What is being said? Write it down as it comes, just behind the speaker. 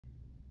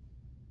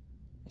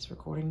It's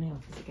recording now.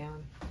 Is it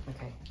going?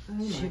 Okay. Oh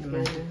my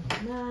goodness.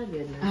 My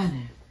goodness. I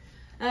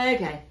know.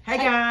 Okay. Hey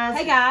guys.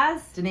 Hey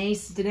guys.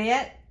 Denise.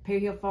 Deannette,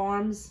 Perry Hill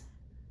Farms.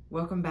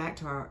 Welcome back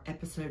to our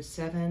episode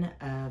 7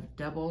 of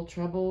Double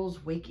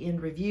Troubles Weekend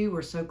Review.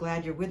 We're so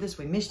glad you're with us.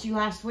 We missed you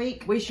last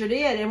week. We sure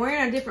did, and we're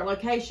in a different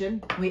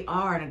location. We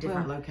are in a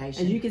different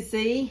location. As you can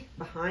see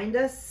behind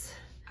us,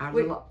 our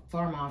little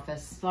farm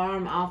office.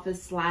 Farm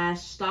office /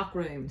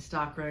 stockroom.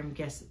 Stockroom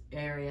guest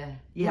area.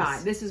 Yes.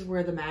 Right. This is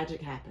where the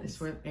magic happens.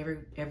 It's where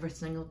every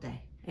single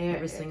day.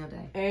 Every single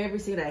day. Every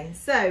single day.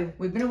 So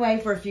we've been away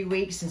for a few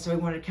weeks, and so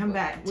we wanted to come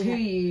back to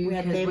you. We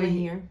have family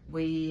here.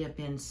 We have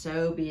been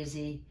so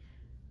busy.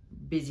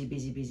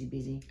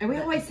 Busy. And we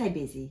always say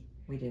busy.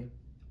 We do.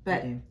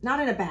 But not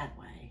in a bad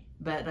way.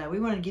 But we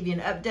want to give you an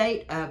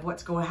update of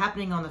what's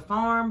happening on the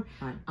farm.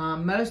 Right.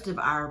 Most of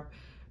our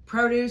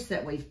produce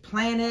that we've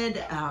planted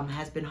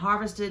has been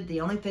harvested.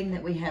 The only thing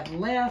that we have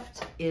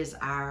left is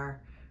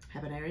our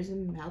habaneros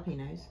and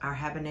jalapenos. Our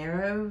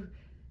habanero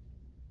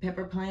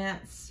pepper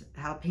plants,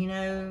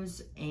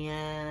 jalapenos,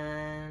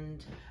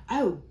 and...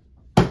 Oh,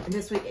 and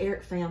this week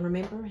Eric found,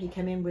 remember? He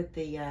came in with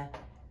the...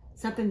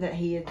 something that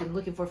he had been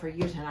looking for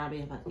years,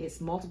 and it's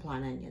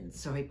multiplying onions.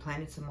 So he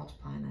planted some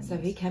multiplying onions. So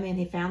he came in,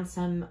 he found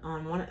some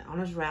on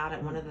his route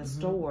at one of the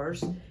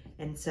stores,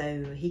 and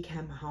so he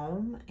came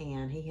home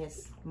and he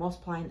has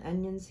multiplying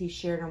onions. He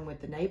shared them with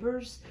the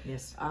neighbors.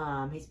 Yes.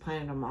 He's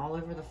planted them all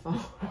over the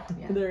farm.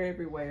 Yeah. They're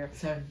everywhere.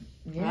 So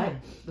yeah,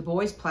 right. The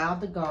boys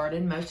plowed the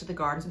garden. Most of the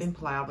garden's been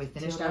plowed. We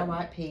finished our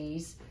white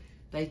peas.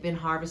 They've been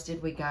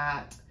harvested. We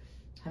got.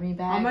 How many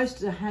bags?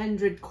 Almost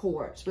 100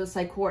 quarts. We'll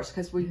say quarts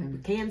because we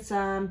canned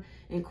some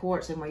in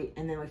quarts and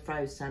then we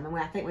froze some. And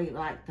I think we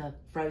like the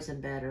frozen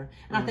better.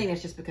 And I think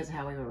that's just because of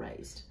how we were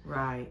raised.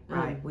 Right.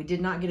 We did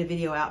not get a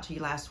video out to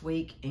you last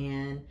week,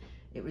 and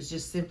it was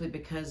just simply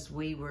because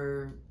we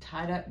were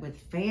tied up with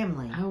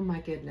family. Oh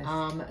my goodness.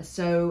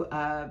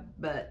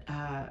 But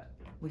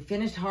we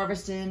finished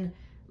harvesting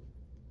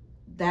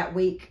that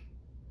week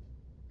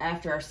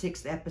after our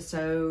 6th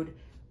episode.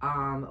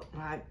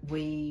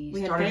 We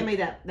had family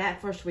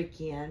that first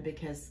weekend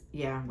because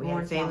we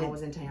had family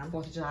was in town.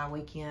 4th of July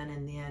weekend,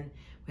 and then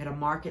we had a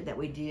market that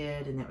we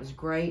did, and that was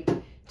great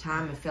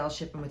time of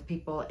fellowshipping with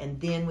people. And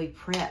then we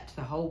prepped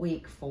the whole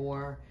week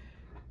for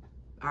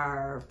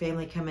our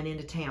family coming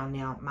into town.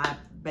 Now, my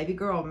baby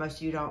girl, most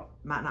of you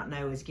might not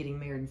know, is getting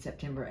married in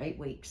September, 8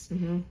 weeks.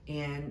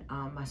 And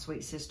my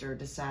sweet sister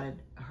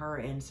decided, her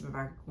and some of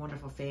our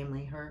wonderful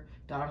family, her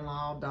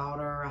daughter-in-law,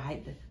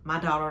 my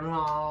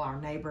daughter-in-law,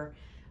 our neighbor,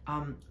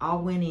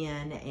 all went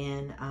in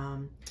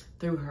and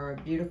threw her a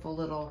beautiful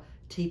little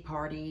tea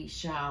party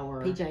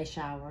shower. PJ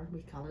shower.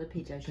 We call it a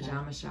PJ shower.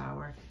 Pajama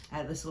shower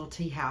at this little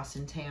tea house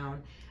in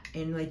town.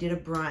 And they did a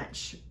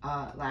brunch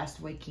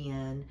last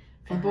weekend.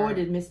 And boy,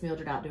 did Miss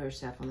Mildred outdo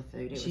herself on the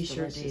food. She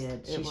sure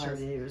did. She sure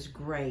did. It was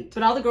great.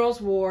 But all the girls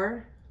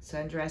wore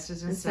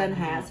sundresses and sun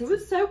hats. It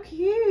was so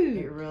cute.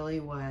 It really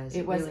was.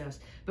 It really was.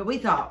 But we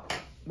thought,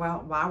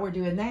 well, while we're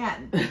doing that,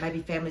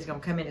 maybe family's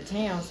going to come into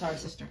town. Sorry,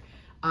 sister.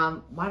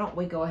 Why don't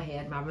we go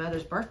ahead? My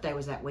mother's birthday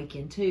was that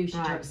weekend too. She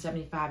turned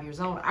 75 years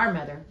old. Our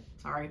mother,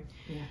 sorry.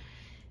 Yeah.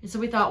 And so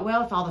we thought,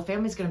 well, if all the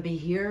family's going to be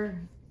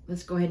here,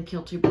 let's go ahead and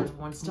kill 2 birds with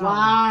 1 stone.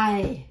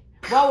 Why?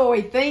 What were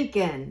we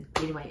thinking?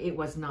 Anyway, it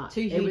was not.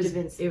 2 huge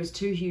events. It was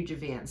 2 huge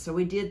events. So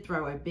we did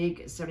throw a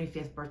big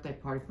 75th birthday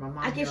party for my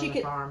mom here on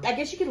the farm. I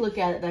guess you could look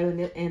at it though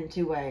in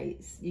 2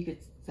 ways. You could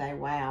say,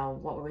 wow,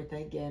 what were we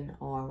thinking?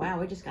 Or, wow,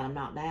 we just got them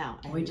knocked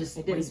out. And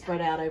it didn't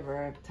spread out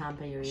over a time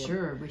period.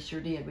 Sure, we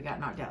sure did. We got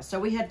knocked out. So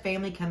we had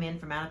family come in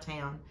from out of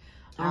town.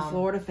 Our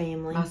Florida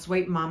family. My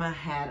sweet mama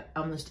had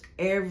almost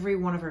every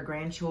one of her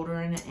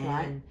grandchildren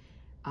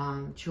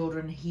and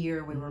children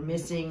here. We were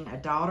missing a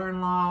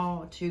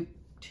daughter-in-law, two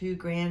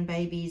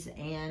grandbabies,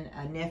 and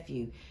a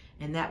nephew.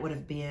 And that would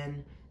have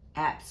been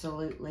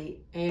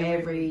absolutely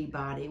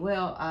everybody.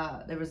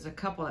 Well, there was a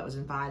couple that was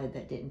invited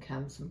that didn't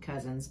come, some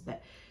cousins,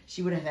 but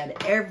she would have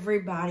had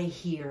everybody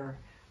here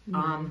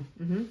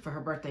for her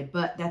birthday.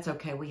 But that's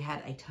okay. We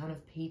had a ton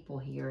of people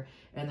here,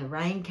 and the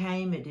rain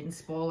came. It didn't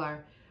spoil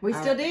our We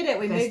still did it.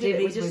 We moved it.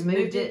 We just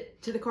moved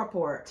it to the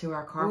carport. To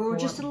our carport. We were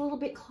just a little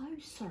bit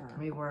closer.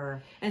 We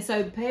were. And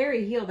so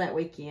Perry Hill that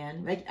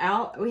weekend,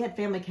 we had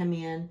family come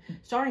in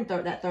starting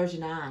that Thursday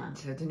night.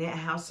 To Deannette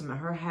house, some at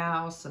her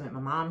house, some at my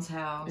mom's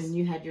house. And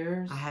you had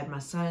yours? I had my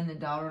son and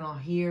daughter-in-law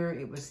here.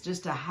 It was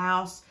just a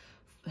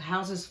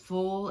houses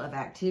full of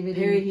activity.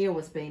 Perry Hill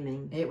was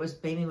beaming. It was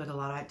beaming with a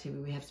lot of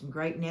activity. We have some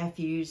great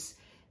nephews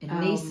and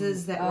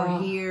nieces that were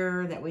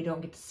here that we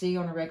don't get to see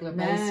on a regular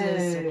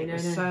basis. And it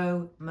was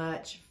so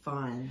much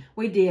fun.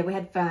 We did. We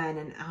had fun.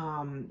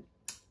 And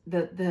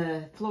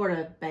the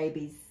Florida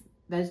babies,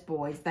 those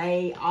boys,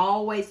 they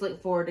always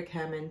look forward to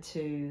coming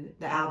to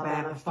the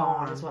Alabama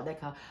farm, is what they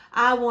call it.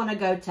 I want to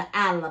go to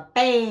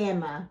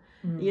Alabama,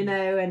 you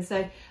know. And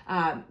so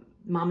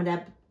Mom and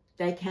Dad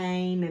they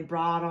came and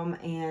brought them,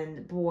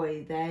 and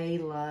boy, they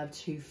love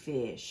to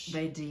fish.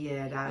 They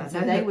did.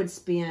 So they would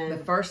spend the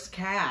first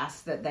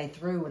cast that they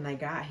threw when they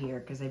got here,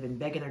 because they've been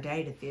begging their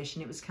daddy to fish,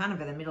 and it was kind of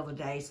in the middle of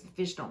the day, so the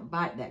fish don't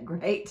bite that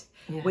great.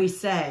 Yeah. We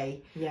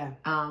say, yeah.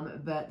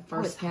 But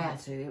first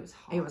cast, it was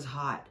hot. it was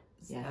hot.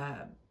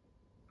 Yeah.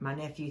 My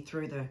nephew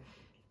threw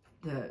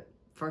the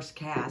first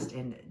cast,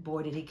 and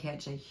boy, did he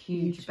catch a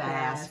huge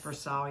bass for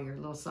Sawyer,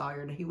 little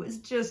Sawyer, and he was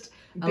just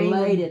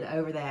elated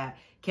over that,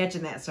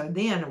 catching that. So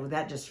then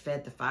that just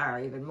fed the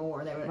fire even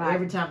more. They would,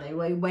 every time they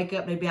wake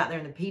up, they'd be out there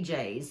in the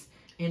PJs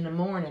in the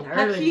morning.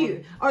 How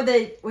cute! Or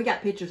we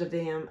got pictures of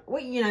them.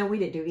 We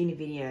didn't do any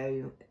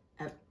video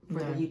for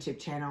the YouTube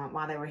channel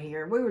while they were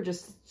here. We were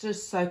just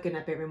soaking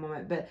up every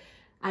moment. But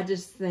I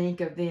just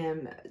think of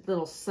them,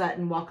 little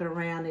Sutton walking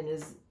around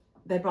in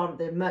they brought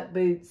their muck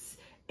boots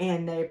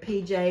and their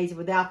PJs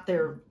without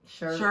their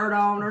shirt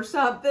on or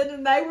something,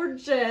 and they were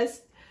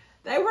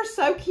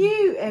so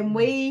cute. And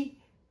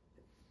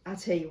I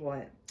tell you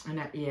what,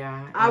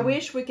 I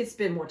wish we could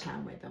spend more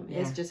time with them.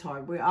 It's just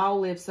hard. We all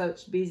live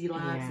such busy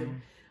lives,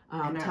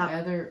 and our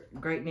other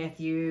great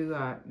nephew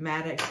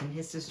Maddox and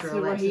his sister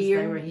Alexis,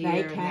 they were here.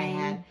 They came. And they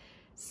had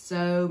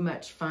so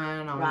much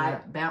fun on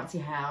the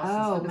bouncy house.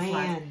 Oh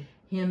man.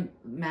 Him,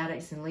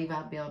 Maddox, and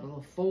Levi built a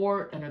little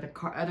fort under the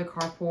other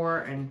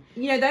carport, and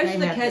those are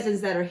the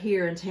cousins that are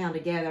here in town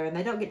together, and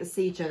they don't get to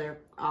see each other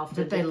often.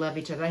 But they love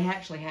each other. They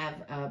actually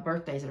have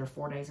birthdays that are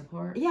 4 days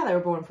apart. Yeah, they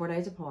were born 4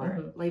 days apart.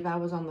 Mm-hmm. Levi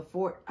was on the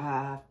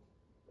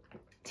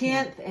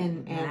 10th,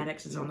 and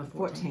Maddox is on the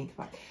 14th.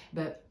 Right.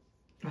 But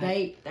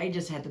they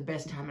just had the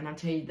best time, and I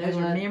tell you, those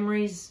are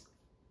memories.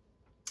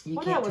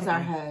 That was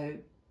our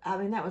hope. I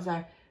mean, that was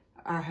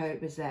our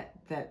hope, is that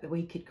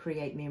we could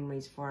create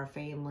memories for our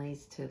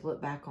families to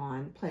look back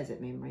on,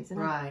 pleasant memories.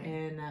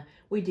 And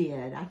we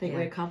did. I think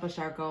we accomplished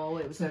our goal.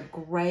 It was a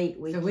great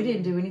weekend. So we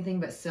didn't do anything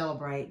but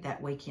celebrate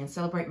that weekend.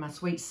 Celebrate my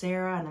sweet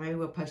Sara, and maybe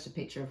we'll post a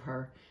picture of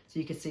her so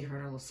you can see her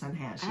in her little sun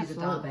hat. She's a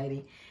doll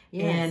baby.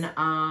 Yes.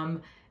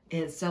 And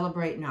it's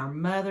celebrating our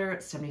mother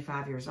at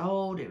 75 years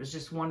old. It was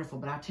just wonderful.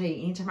 But I tell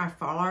you, anytime our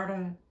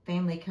Florida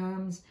family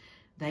comes,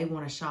 they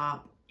want to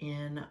shop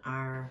in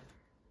our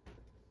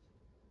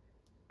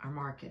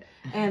market.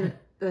 And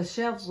the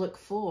shelves look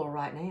full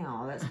right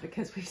now. That's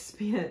because we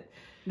spent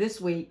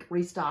this week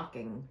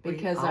restocking,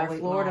 because our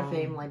Florida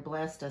family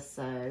blessed us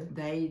so.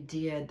 They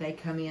did. They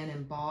come in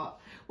and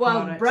bought.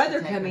 Well, brother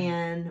come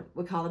in.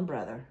 We call him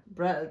brother,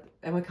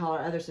 and we call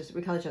our other sister.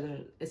 We call each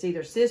other. It's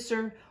either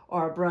sister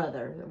or a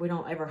brother. We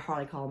don't ever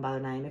hardly call them by their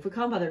name. If we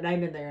call them by their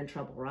name, then they're in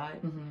trouble,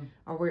 right? Mm-hmm.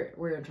 Or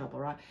we're in trouble,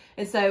 right?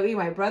 And so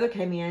anyway, brother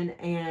came in,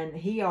 and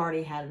he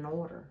already had an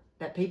order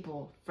that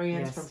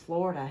friends from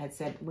Florida had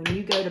said, when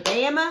you go to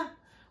Bama,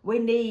 we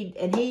need,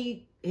 and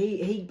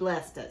he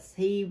blessed us.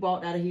 He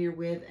walked out of here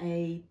with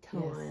a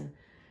ton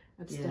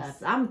of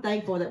stuff. I'm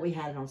thankful that we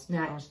had it on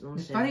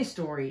the funny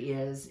story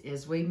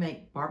is we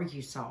make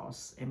barbecue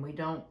sauce, and we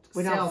don't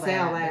sell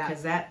that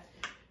because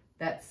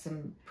that's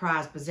some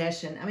prized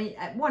possession. I mean,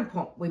 at one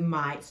point we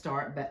might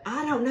start, but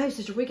I don't know,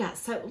 sister. We got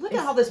look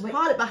at all this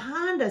product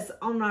behind us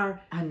on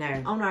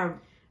our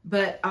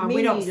but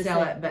we don't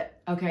sell it. But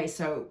okay,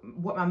 so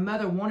what my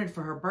mother wanted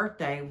for her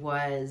birthday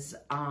was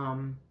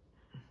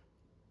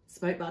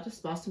smoked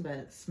Boston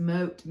butts,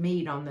 smoked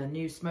meat on the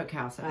new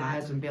smokehouse that my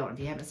husband built. If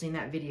you haven't seen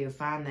that video,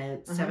 find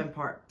the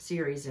 7-part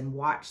series and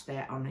watch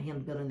that on him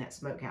building that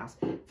smokehouse.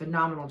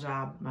 Phenomenal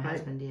job my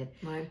husband did.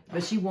 Right.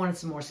 But she wanted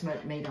some more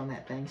smoked meat on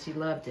that thing. She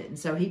loved it, and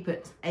so he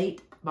put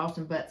 8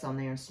 Boston butts on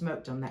there and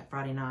smoked them that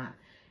Friday night.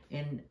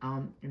 And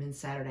then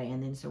Saturday,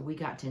 and then so we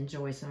got to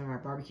enjoy some of our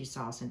barbecue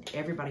sauce, and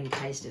everybody who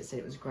tasted it said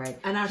it was great.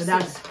 And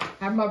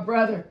and my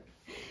brother,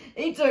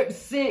 he took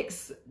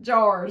 6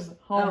 jars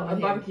home of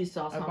barbecue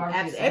sauce.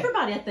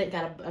 Everybody, I think,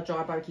 got a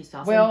jar of barbecue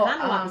sauce. Well,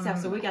 kind of like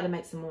myself, so we got to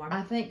make some more.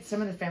 I think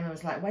some of the family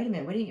was like, "Wait a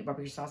minute, we didn't get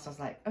barbecue sauce." I was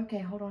like, "Okay,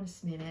 hold on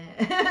a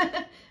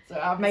minute." So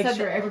I made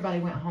sure everybody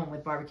went home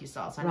with barbecue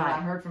sauce.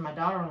 I heard from my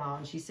daughter-in-law,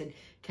 and she said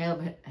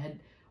Caleb had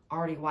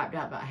already wiped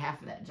out about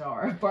half of that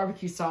jar of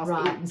barbecue sauce.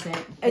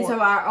 And so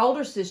our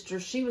older sister,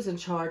 she was in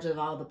charge of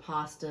all the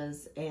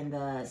pastas and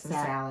the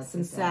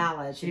some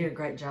salads. She did a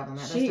great job on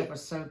that. That stuff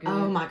was so good.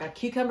 Oh my God,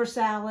 cucumber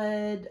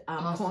salad,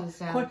 corn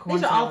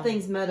these are all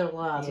things Mother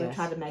loves. We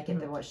tried to make it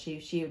to what she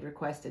had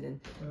requested,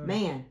 and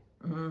man.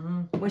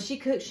 Mm-hmm. When she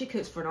cooks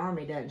for an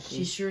army, doesn't she?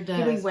 She sure does.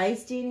 Did we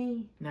waste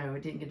any? No,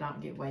 it did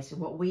not get wasted.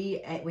 What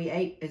we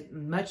ate as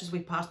much as we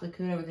possibly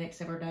could over the next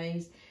several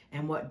days,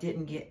 and what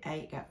didn't get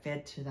ate got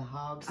fed to the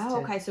hogs.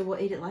 Oh, okay, so we'll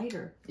eat it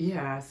later.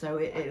 Yeah, so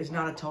it was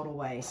not a total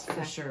waste,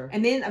 for sure.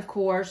 And then, of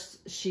course,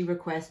 she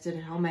requested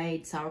a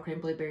homemade sour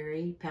cream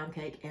blueberry pound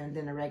cake, and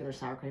then a regular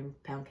sour cream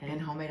pound cake.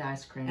 And homemade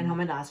ice cream.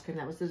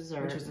 That was the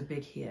dessert. Which was a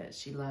big hit.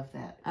 She loved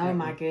that. Oh,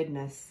 my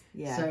goodness.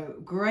 Yeah. So,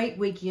 great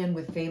weekend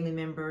with family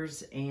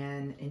members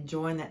and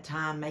enjoying that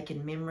time,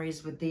 making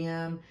memories with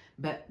them.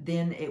 But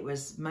then it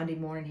was Monday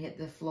morning, hit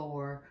the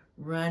floor,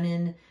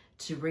 running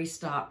to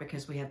restock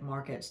because we have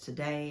markets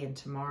today and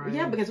tomorrow.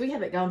 Yeah, because we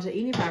haven't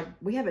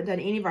done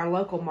any of our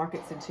local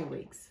markets in 2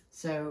 weeks.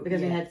 So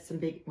because yeah,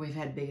 we've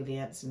had big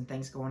events and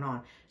things going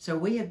on. So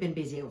we have been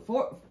busy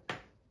for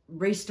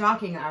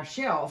restocking our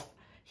shelf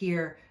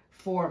here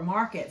for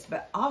markets,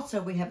 but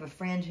also we have a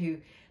friend who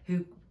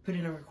put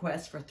in a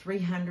request for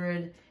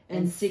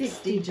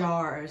 360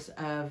 jars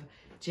of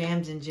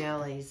jams and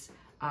jellies.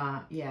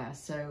 Yeah,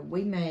 so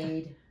we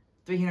made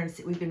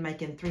 300. We've been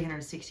making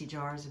 360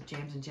 jars of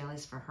jams and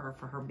jellies for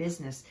her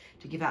business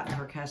to give out to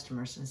her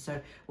customers, and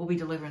so we'll be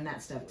delivering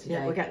that stuff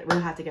today. Yeah, we'll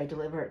have to go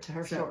deliver it to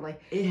her shortly.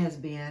 It has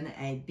been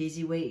a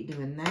busy week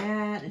doing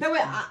that.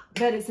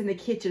 But it's in the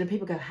kitchen, and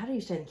people go, "How do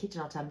you stay in the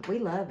kitchen all the time?" But we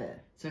love it.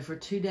 So for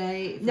 2 or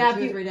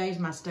 3 days,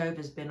 my stove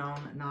has been on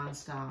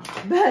nonstop.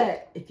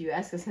 But if you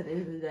ask us at the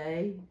end of the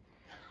day,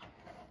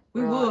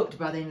 we're whooped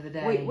by the end of the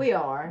day. We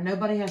are.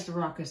 Nobody has to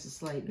rock us to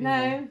sleep.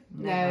 No.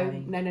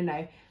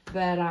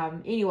 But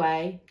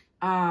anyway,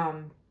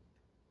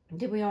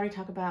 did we already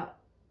talk about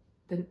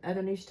the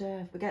other new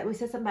stuff? We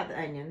said something about the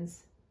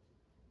onions.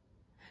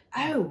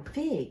 Oh,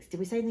 figs.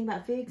 Did we say anything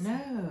about figs?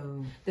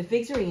 No. The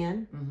figs are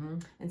in. Mm-hmm.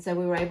 And so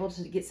we were able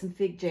to get some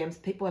fig jams.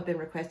 People have been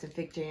requesting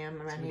fig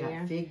jam around here. We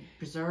got fig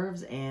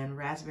preserves and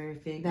raspberry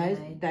fig.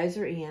 Those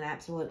are in,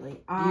 absolutely.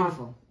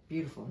 Beautiful.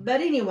 Beautiful.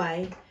 But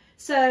anyway,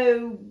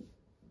 so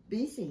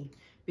busy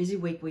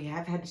week. We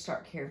have had to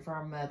start caring for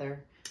our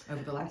mother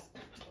over the last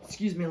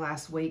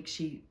week.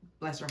 She,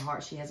 bless her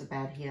heart, she has a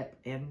bad hip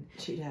and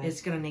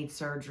it's going to need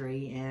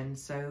surgery, and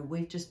so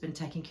we've just been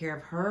taking care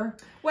of her.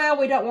 Well,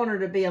 we don't want her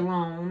to be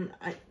alone.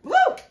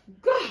 Whoa,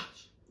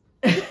 gosh.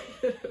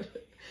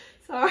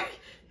 Sorry,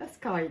 that's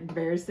kind of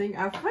embarrassing.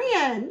 Our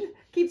friend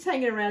keeps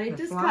hanging around. He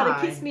just kind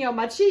of kissed me on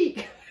my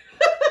cheek.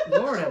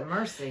 Lord have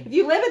mercy. If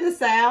you live in the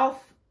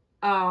South,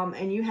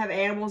 and you have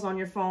animals on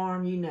your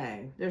farm, you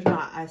know, there's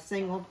not a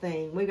single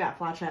thing. We've got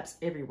fly traps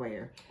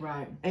everywhere.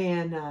 Right.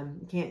 And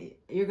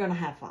you're going to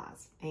have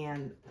flies.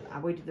 And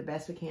we do the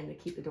best we can to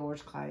keep the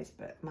doors closed.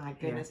 But my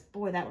goodness,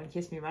 boy, that one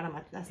kissed me right on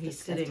my, He's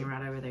disgusting. Sitting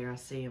right over there. I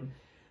see him.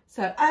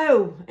 So,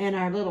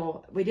 and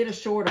we did a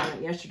short on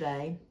it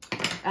yesterday.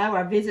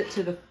 Our visit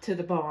to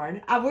the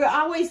barn. We've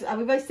always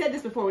said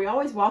this before. We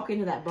always walk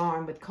into that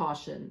barn with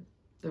caution.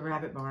 The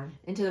rabbit barn.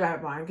 Into the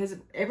rabbit barn. Because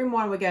every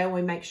morning we go and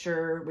we make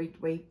sure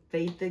we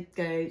feed the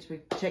goats. We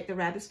check the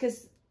rabbits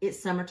because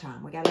it's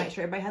summertime. We got to make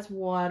sure everybody has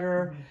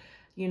water. Mm-hmm.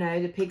 You know,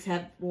 the pigs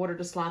have water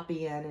to slop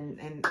in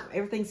and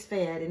everything's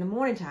fed. In the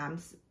morning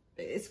times,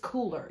 it's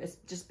cooler. It's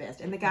just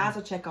best. And the guys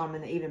will check on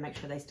them in the evening, make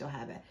sure they still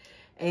have it.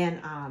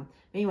 And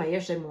anyway,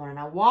 yesterday morning,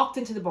 I walked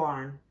into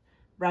the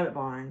rabbit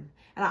barn,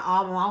 and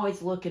I'm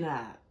always looking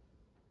up.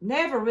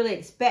 Never really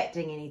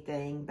expecting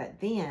anything, but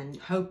then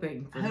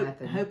hoping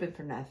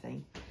for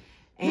nothing.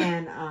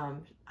 And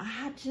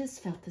I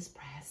just felt this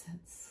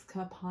presence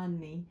come upon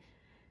me.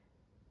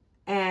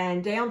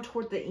 And down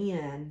toward the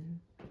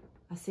end,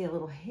 I see a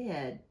little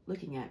head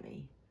looking at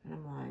me. And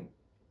I'm like,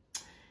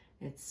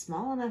 it's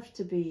small enough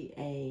to be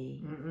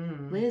a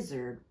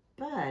lizard,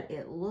 but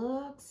it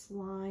looks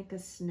like a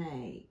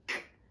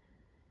snake.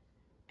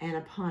 And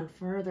upon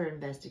further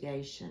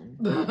investigation,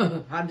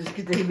 I just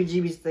get the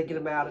heebie-jeebies thinking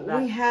about it.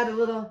 We had a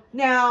little.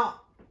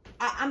 Now,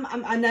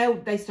 I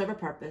know they serve a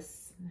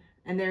purpose,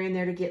 and they're in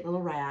there to get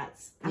little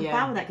rats. I'm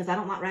fine with that because I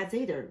don't like rats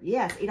either.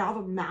 Yes, eat all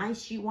the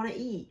mice you want to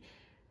eat,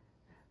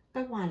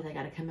 but why do they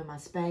got to come in my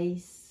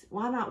space?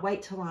 Why not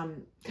wait till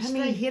I'm coming? Just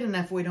stay hid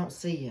enough we don't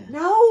see you.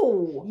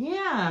 No.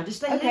 Yeah, just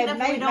stay hid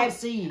enough we don't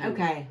see you.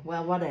 Okay,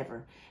 well,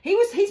 whatever.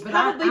 He's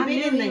probably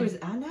been in there.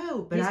 I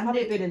know, but he's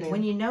probably been in there.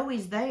 When you know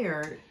he's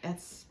there,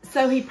 that's...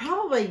 So he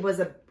probably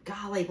was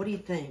golly, what do you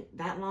think?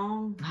 That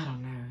long? I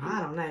don't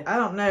know. I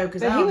don't know,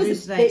 because I don't do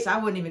snakes. I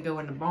wouldn't even go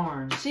in the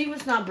barn. She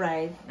was not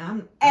brave.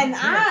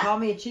 Call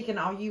me a chicken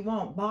all you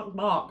want. Bok,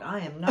 bok. I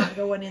am not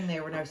going in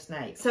there with no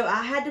snakes. So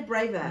I had to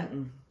brave up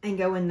and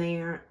go in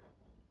there.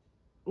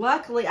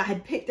 Luckily, I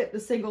had picked up the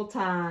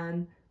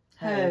single-tine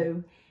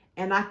hoe,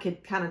 and I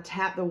could kind of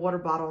tap the water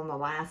bottle on the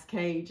last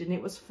cage, and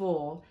it was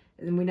full.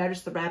 And then we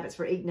noticed the rabbits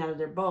were eating out of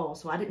their bowl,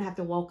 so I didn't have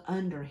to walk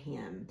under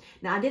him.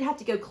 Now, I did have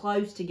to go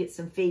close to get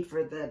some feed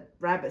for the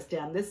rabbits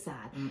down this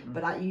side.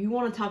 But you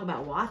want to talk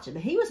about watching.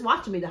 But he was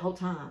watching me the whole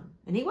time,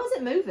 and he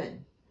wasn't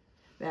moving.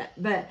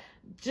 But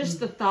just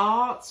the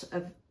thoughts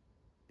of...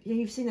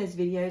 You've seen those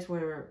videos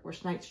where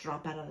snakes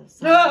drop out of the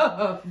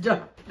side.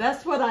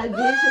 That's what I did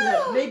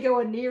to me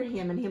going near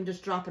him and him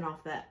just dropping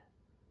off the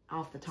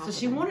top. So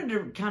she wanted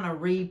to kind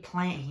of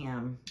replant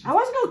him. I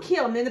wasn't going to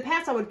kill him. In the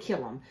past, I would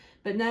kill him.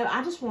 But no,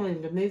 I just wanted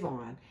him to move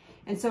on.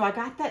 And so I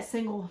got that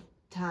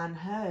single-tine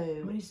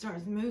hoe. When he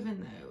starts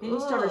moving, though. And he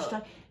started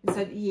and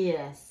so,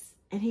 yes.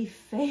 And he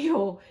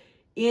fell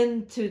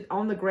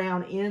on the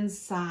ground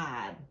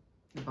inside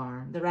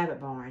the rabbit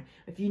barn.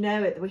 If you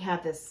know it, we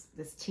have this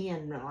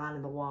tin line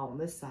in the wall on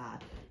this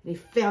side. And he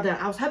fell down.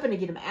 I was hoping to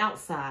get him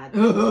outside.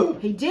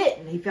 He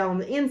didn't. He fell on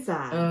the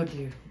inside. Oh,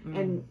 dear.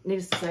 And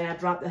needless to say, I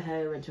dropped the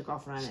hoe and took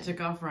off running. She took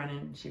off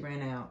running. She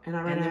ran out. And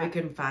I ran out. And then we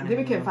couldn't find him. Then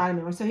we couldn't find him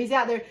anymore. So he's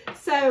out there.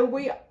 So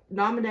we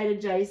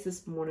nominated Jace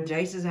this morning.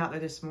 Jace is out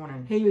there this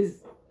morning.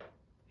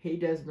 He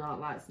does not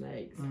like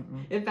snakes.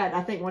 In fact,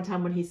 I think one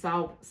time when he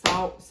saw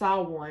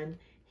one,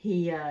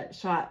 he had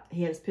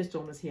his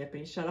pistol on his hip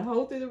and he shot a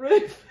hole through the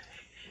roof.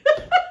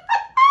 And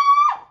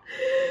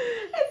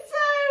so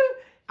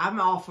I'm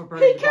all for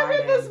burning he the barn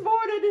came in down. this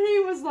morning and he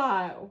was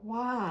like,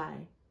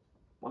 why?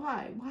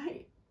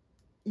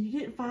 You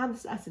didn't find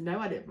this? I said, no,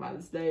 I didn't find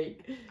the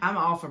snake. I'm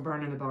all for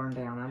burning the barn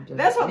down. I'm just.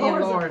 That's what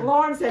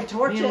Lauren said.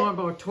 Torch it. Lauren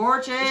will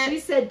torch it. She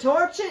said,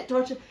 torch it.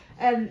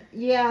 And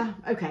yeah,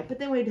 okay. But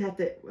then we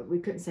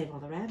couldn't save all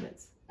the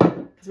rabbits.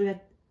 Because we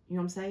had, you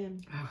know what I'm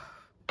saying?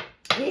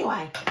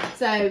 Anyway,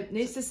 so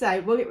needs to say,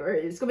 it's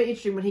going to be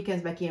interesting when he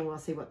comes back in. We'll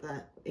see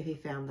if he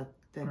found the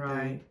thing.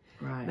 Right.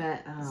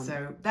 But,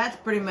 so that's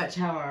pretty much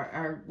how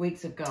our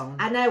weeks have gone.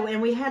 I know.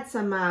 And we had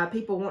some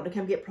people wanting to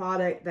come get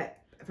product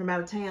from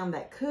out of town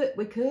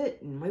we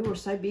couldn't. We were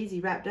so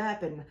busy, wrapped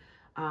up, and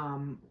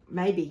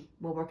maybe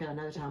we'll work out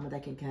another time where they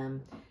can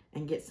come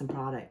and get some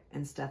product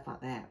and stuff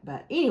like that.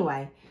 But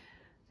anyway,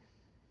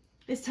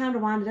 it's time to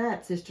wind it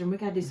up, sister, and we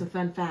got to do some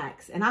fun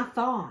facts. And I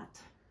thought,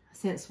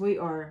 since we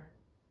are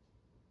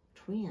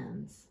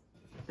twins,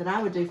 that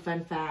I would do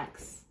fun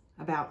facts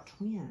about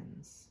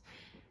twins,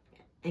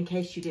 in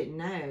case you didn't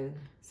know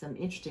some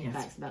interesting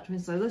facts about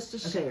twins. So let's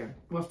just share.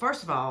 Well,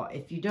 first of all,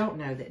 if you don't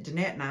know, that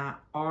Deannette and I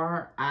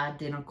are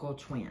identical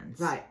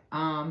twins. Right.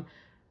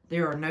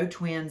 There are no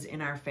twins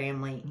in our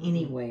family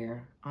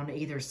anywhere on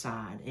either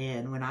side.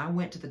 And when I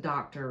went to the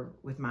doctor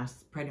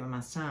pregnant with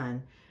my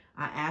son,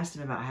 I asked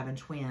him about having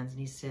twins, and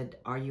he said,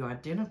 "Are you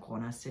identical?"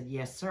 And I said,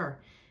 "Yes, sir."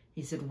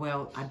 He said,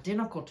 "Well,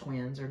 identical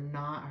twins are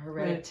not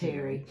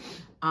hereditary.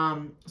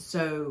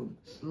 So,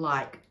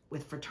 like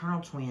with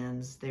fraternal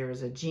twins, there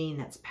is a gene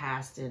that's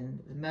passed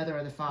in the mother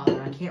or the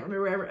father. I can't ever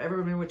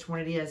remember which one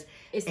it is.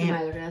 It's the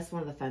mother. That's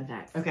one of the fun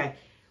facts. Okay,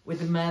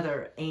 with the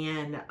mother,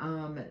 and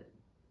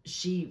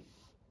she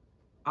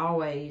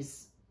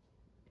always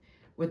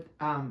we'll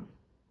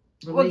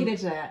get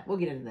into that.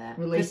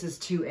 Releases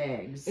 2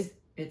 eggs.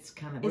 It's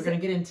kind of, we're going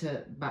to get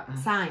into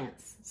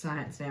science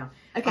now.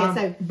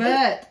 Okay,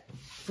 but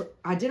for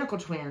identical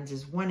twins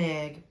is 1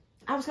 egg.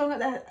 I was going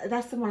to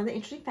that's one of the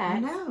interesting facts. I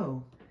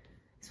know.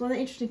 It's one of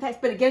the interesting facts,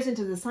 but it goes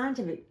into the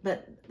scientific,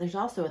 but there's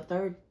also a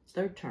third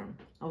term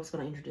I was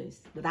going to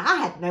introduce. But I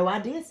had no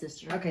idea,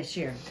 sister. Okay,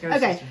 share.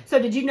 Okay, sister. So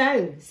did you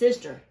know,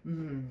 sister,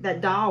 that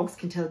dogs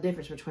can tell the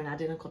difference between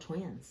identical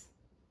twins?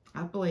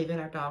 I believe it.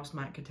 Our dogs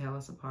could tell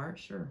us apart,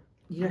 sure.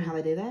 You know how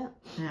they do that?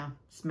 Yeah,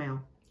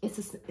 smell. It's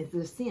a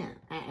scent.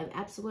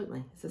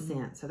 Absolutely. It's a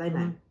scent. So they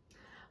know.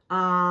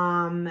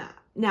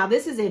 Now,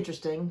 this is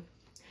interesting.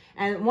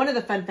 And one of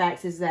the fun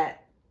facts is that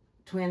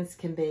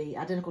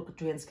identical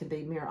twins can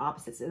be mirror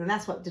opposites. And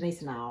that's what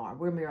Denise and I are.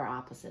 We're mirror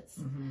opposites.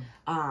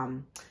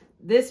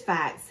 This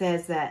fact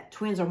says that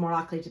twins are more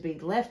likely to be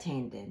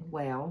left-handed.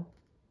 Well,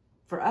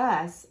 for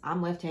us,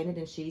 I'm left-handed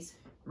and she's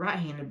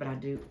right-handed, but I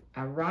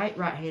write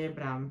right-handed,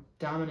 but I'm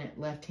dominant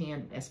left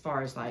hand as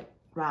far as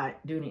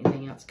doing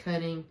anything else,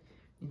 cutting,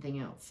 anything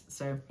else.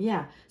 So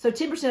yeah, so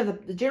 10%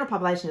 of the general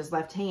population is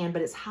left hand,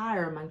 but it's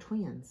higher among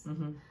twins.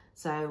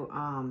 So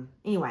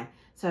anyway,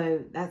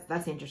 so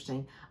that's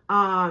interesting.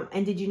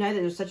 And did you know that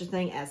there's such a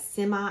thing as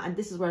and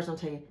this is where I was going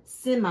to tell you,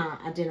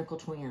 semi-identical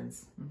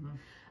twins.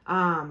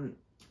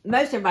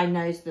 Most everybody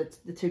knows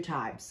the 2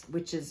 types,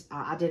 which is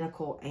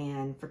identical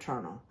and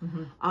fraternal.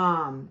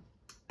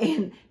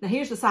 And now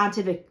here's the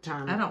scientific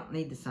term. I don't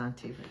need the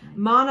scientific name.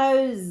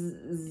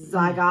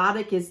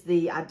 Monozygotic is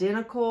the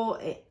identical,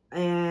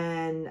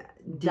 and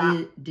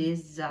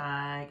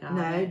dizygotic.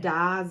 No,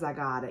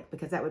 dizygotic,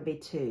 because that would be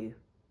 2.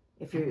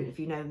 If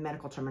you know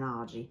medical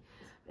terminology,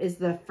 is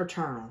the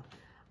fraternal.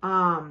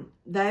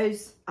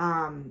 Those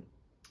and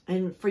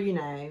for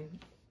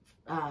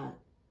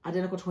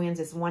identical twins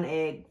is 1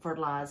 egg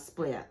fertilized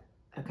split.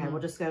 Okay,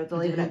 we'll just go to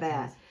leave it at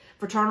that.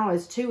 Fraternal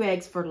is 2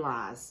 eggs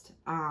fertilized.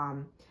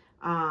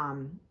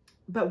 But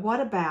what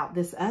about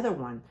this other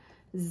one?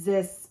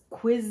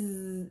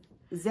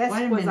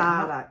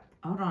 Zesquizada.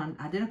 Hold on.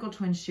 Identical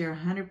twins share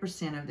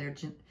 100% of their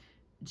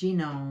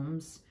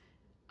genomes.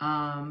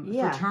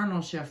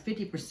 Fraternal share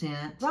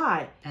 50%.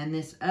 Right. And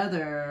this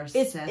other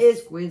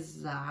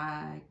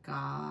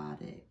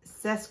sesquizygotic.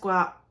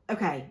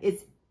 Okay.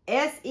 It's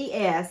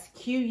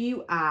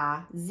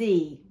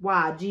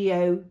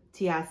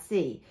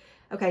SESQUIZYGOTIC.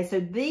 Okay, so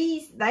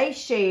they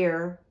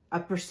share a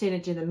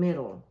percentage in the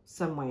middle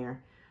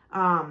somewhere.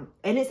 And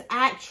it's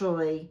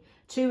actually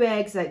 2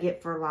 eggs that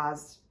get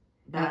fertilized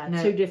by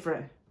 2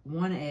 different.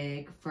 1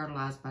 egg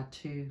fertilized by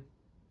 2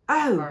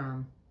 sperm.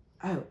 sperm.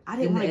 Oh, I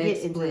didn't want to get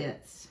into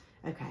splits.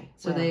 Okay.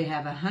 So they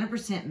have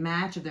 100%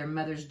 match of their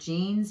mother's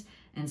genes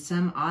and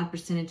some odd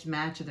percentage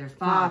match of their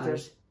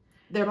father's.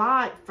 They're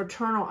like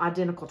fraternal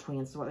identical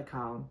twins is what they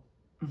call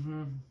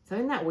them. So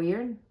isn't that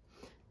weird?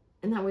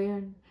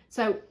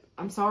 So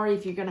I'm sorry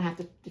if you're going to have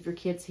to, if your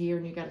kid's here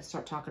and you got to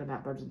start talking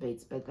about birds and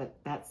bees, but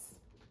that's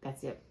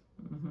it.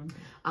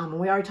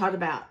 We already talked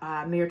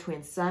about mirror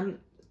twins.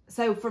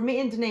 So for me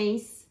and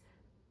Denise,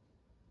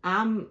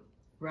 I'm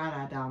right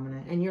eye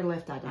dominant, and you're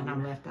left eye dominant.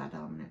 And I'm left eye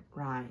dominant.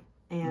 Right.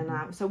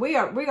 And so we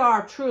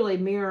are truly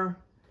mirror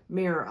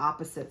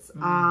opposites.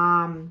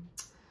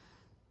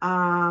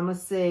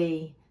 Let's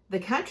see. the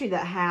country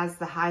that has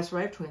the highest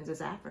rate of twins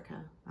is Africa.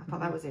 I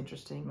thought that was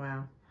interesting.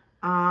 Wow.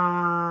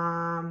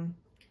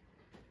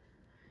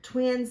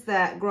 Twins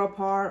that grow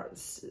apart,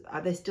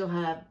 they still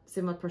have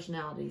similar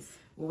personalities.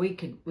 Well, we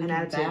can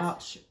attitudes.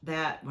 vouch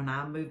that when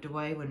I moved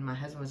away, when my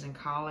husband was in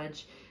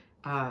college,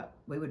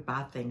 we would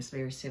buy things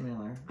very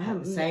similar.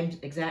 Same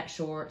exact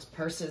shorts,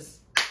 purses.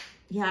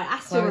 Yeah, I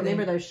still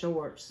remember those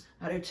shorts.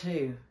 I do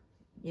too.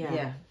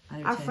 Yeah. I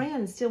do our too.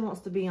 friend still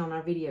wants to be on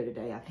our video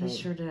today, I think. He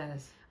sure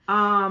does.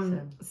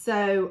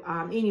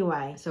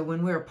 Anyway. So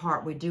when we're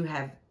apart, we do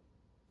have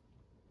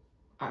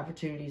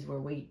opportunities where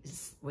we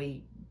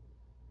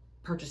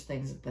purchase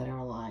things that are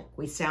alike.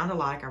 We sound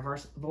alike. Our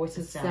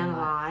voices sound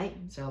alike.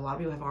 So a lot of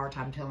people have a hard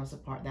time telling us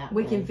apart that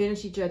way. We can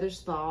finish each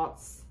other's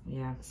thoughts.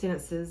 Yeah.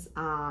 Sentences.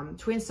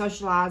 Twins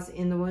socialize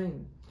in the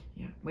womb.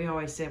 Yeah. We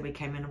always said we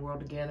came in the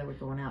world together. We're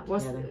going out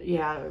together.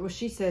 Yeah. Well,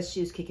 she says she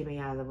was kicking me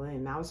out of the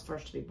womb. I was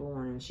first to be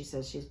born, and she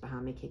says she's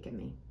behind me kicking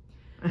me.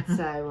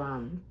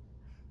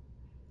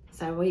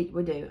 So we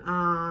do.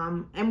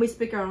 And we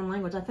speak our own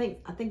language. I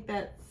think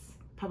that's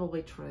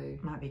probably true.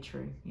 Might be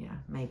true. Yeah.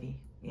 Maybe.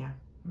 Yeah.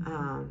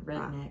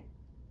 Redneck.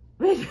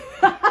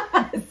 Redneck.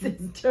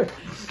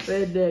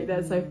 Redneck.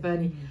 That's so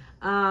funny.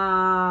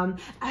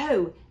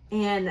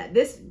 And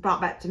this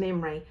brought back to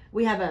memory.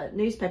 We have a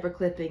newspaper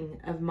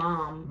clipping of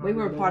Mom. We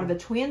were a part of the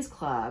Twins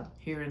Club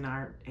here in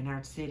our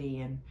city,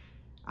 and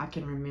I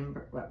can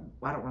remember. Well,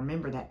 I don't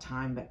remember that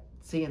time, but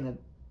seeing the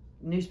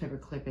newspaper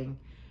clipping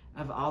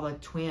of all the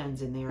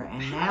twins in there, and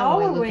now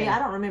how old were we? I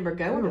don't remember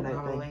going to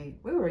those things.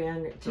 We were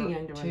young, too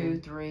young to remember.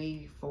 2,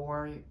 3,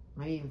 4,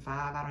 maybe even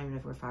 5. I don't even know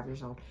if we're 5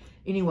 years old.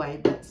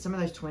 Anyway, but some of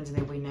those twins in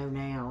there we know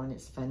now, and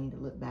it's funny to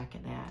look back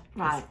at that.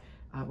 Right.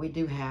 We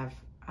do have,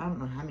 I don't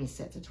know how many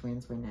sets of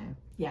twins we know.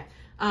 Yeah.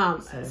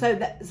 So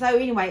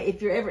anyway,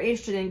 if you're ever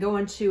interested in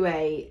going to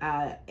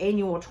a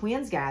annual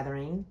twins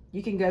gathering,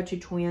 you can go to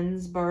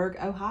Twinsburg,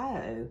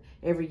 Ohio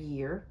every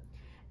year,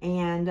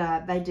 and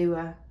they do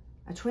a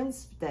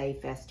Twins Day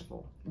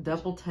festival.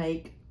 Double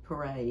take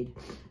parade.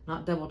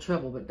 Not double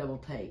trouble, but double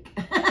take.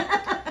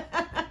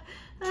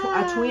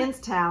 A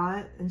twins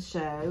talent and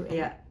show.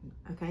 Yeah.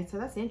 Okay, so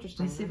that's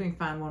interesting. Let's see if we can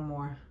find one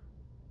more.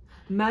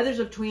 Mothers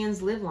of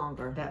twins live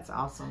longer. That's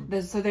awesome.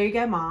 So there you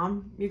go,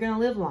 Mom. You're going to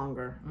live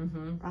longer.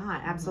 Mm-hmm.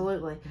 Right,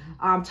 absolutely.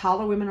 Mm-hmm.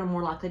 Taller women are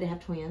more likely to have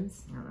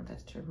twins. I don't know if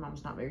that's true.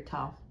 Mom's not very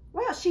tall.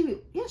 Well, she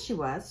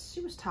was.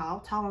 She was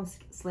tall and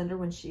slender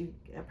when she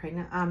got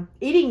pregnant.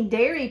 Eating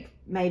dairy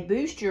may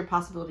boost your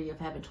possibility of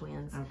having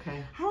twins.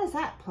 Okay. How does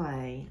that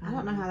play? I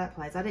don't know how that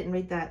plays. I didn't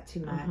read that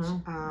too much.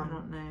 I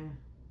don't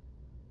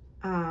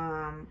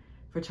know.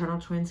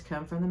 Fraternal twins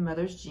come from the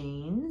mother's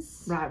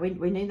genes. Right.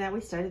 We knew that. We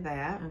studied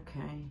that.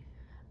 Okay.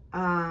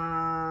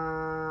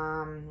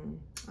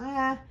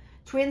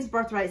 Twins'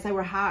 birth rates, they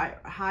were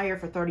higher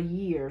for 30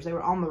 years. They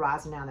were on the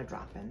rise, and now they're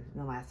dropping in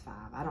the last 5.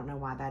 I don't know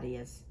why that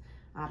is.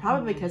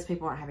 Probably because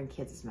people aren't having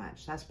kids as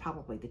much. That's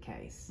probably the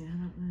case. Yeah,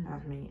 I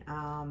don't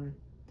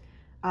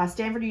know.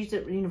 Stanford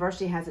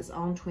University has its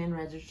own twin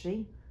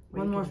registry.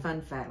 One more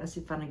fun fact. Let's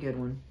see if I find a good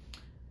one.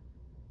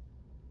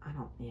 I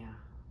don't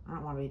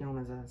want to be known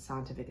as a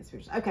scientific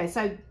conspiracy. Okay,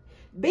 so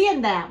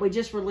being that we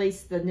just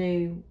released the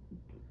new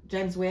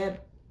James Webb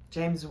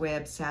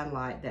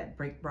satellite that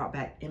brought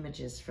back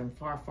images from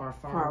far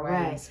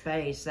away in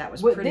space. That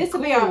was pretty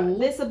cool.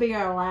 This will be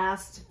our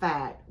last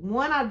fact.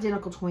 One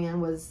identical twin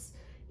was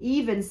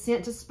even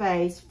sent to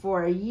space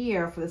for a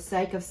year for the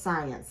sake of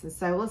science. And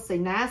so let's see,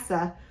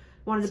 NASA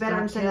wanted to better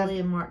understand Kelly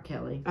and Mark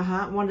Kelly.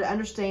 Wanted to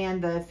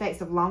understand the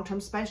effects of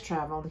long-term space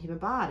travel on the human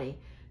body.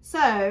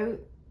 So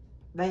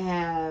they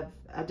have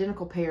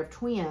identical pair of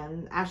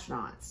twin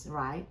astronauts,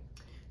 right?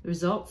 The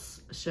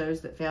results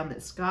found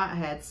that Scott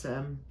had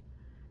some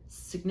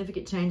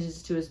significant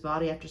changes to his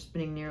body after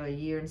spending nearly a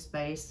year in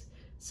space,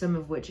 some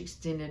of which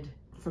extended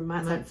for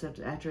months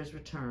after his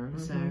return.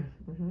 So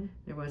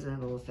there was a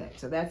little effect.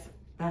 So that's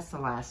the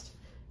last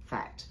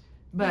fact.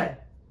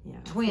 But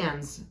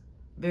twins,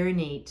 very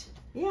neat.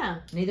 Yeah.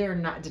 Neither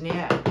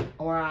Deannette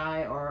or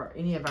I or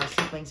any of our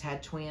siblings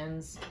had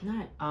twins.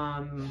 No.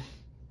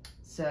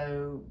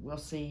 So we'll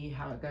see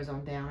how it goes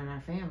on down in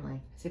our family.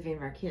 See if any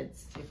of our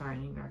kids.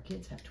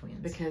 Have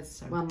twins.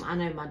 Because, well, I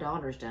know my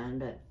daughter's done,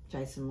 but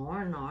Jason,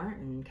 Lauren aren't,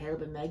 and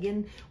Caleb and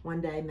Megan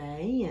one day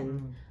may,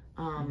 and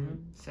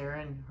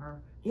Sara and her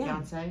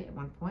fiance at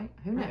one point.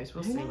 Who knows?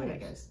 We'll see where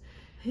that goes.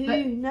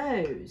 Who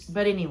knows?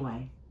 But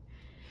anyway,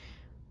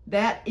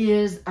 that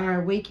is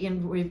our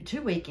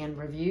two weekend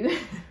review.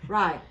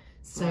 Right.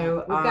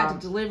 So we've got to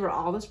deliver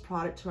all this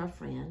product to our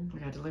friend. We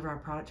got to deliver our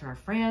product to our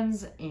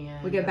friends,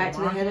 and we go back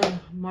to the head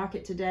of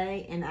market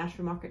today and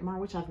Ashford Market tomorrow,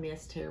 which I've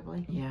missed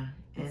terribly. Yeah,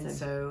 and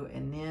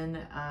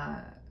then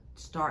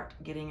start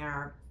getting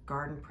our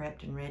garden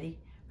prepped and ready,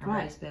 our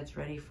raised beds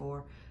ready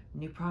for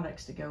new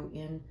products to go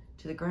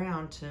into the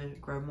ground to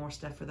grow more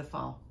stuff for the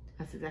fall.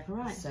 That's exactly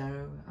right.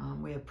 So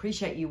we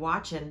appreciate you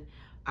watching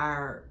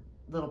our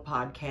little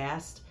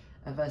podcast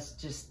of us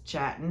just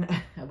chatting.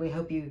 We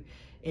hope you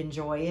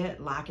enjoy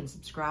it. Like and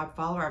subscribe.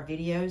 Follow our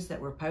videos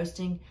that we're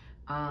posting.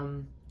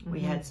 We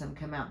had some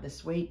come out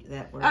this week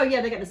that were. Oh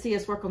yeah, they got to see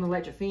us work on the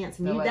electric fence,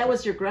 and that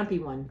was your grumpy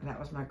one. That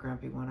was my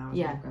grumpy one. I was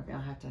really grumpy.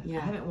 I'll have to. I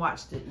haven't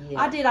watched it yet.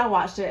 I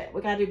watched it.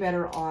 We got to do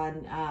better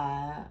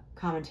on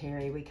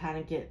commentary. We kind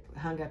of get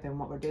hung up in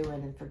what we're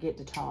doing and forget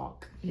to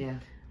talk. Yeah,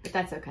 but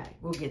that's okay.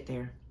 We'll get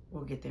there.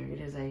 We'll get there. It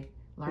is a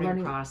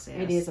learning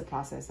process. It is a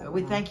process. But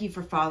we thank you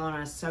for following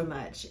us so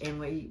much, and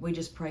we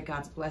just pray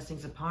God's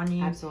blessings upon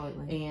you.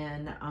 Absolutely.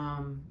 And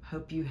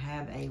hope you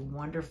have a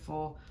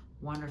wonderful,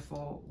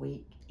 wonderful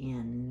weekend.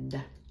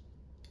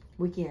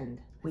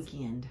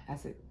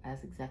 That's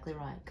exactly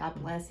right. God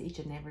bless each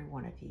and every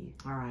one of you.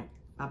 All right.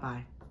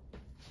 Bye-bye.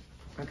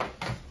 Okay.